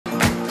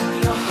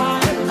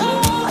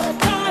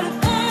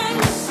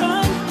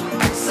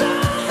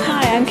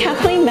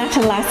Matt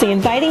and Lassie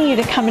inviting you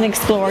to come and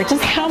explore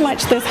just how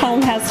much this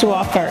home has to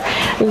offer.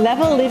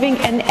 Level living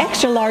and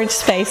extra large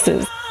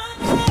spaces.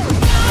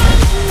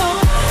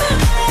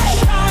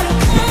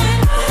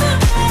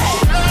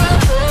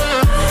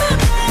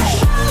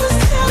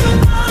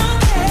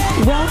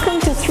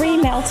 Welcome to 3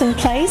 Melton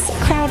Place,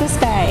 Croudace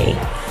Bay.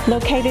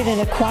 Located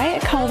in a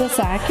quiet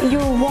cul-de-sac,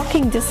 you're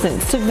walking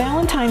distance to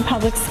Valentine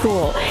Public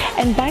School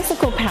and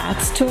bicycle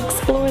paths to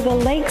explore the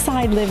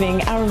lakeside living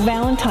our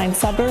Valentine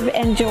suburb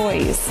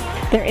enjoys.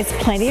 There is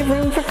plenty of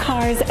room for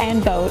cars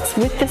and boats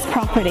with this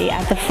property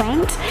at the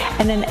front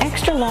and an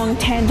extra long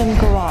tandem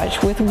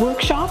garage with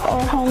workshop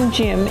or home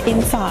gym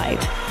inside.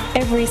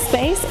 Every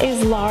space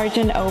is large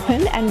and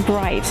open and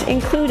bright,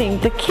 including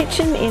the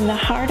kitchen in the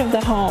heart of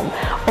the home,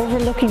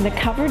 overlooking the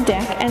covered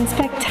deck and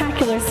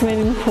spectacular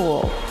swimming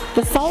pool.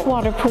 The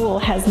saltwater pool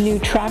has new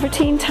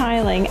travertine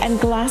tiling and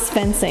glass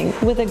fencing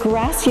with a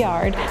grass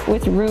yard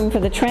with room for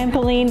the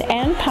trampoline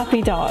and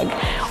puppy dog,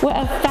 with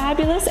a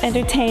fabulous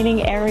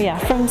entertaining area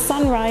from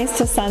sunrise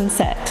to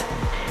sunset.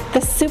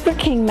 The Super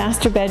King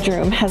master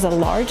bedroom has a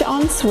large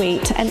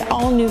ensuite and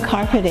all new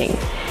carpeting.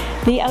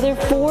 The other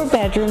 4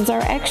 bedrooms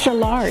are extra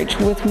large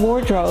with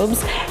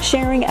wardrobes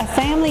sharing a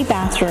family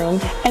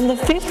bathroom, and the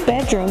 5th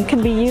bedroom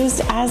can be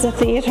used as a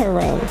theater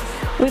room.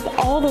 With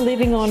all the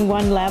living on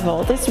one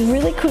level, this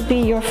really could be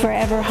your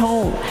forever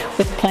home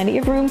with plenty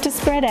of room to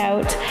spread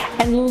out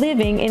and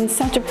living in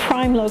such a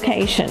prime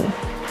location.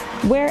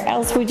 Where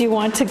else would you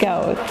want to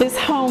go? This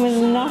home is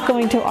not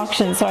going to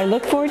auction, so I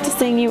look forward to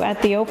seeing you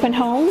at the open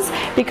homes,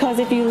 because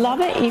if you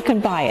love it, you can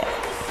buy it.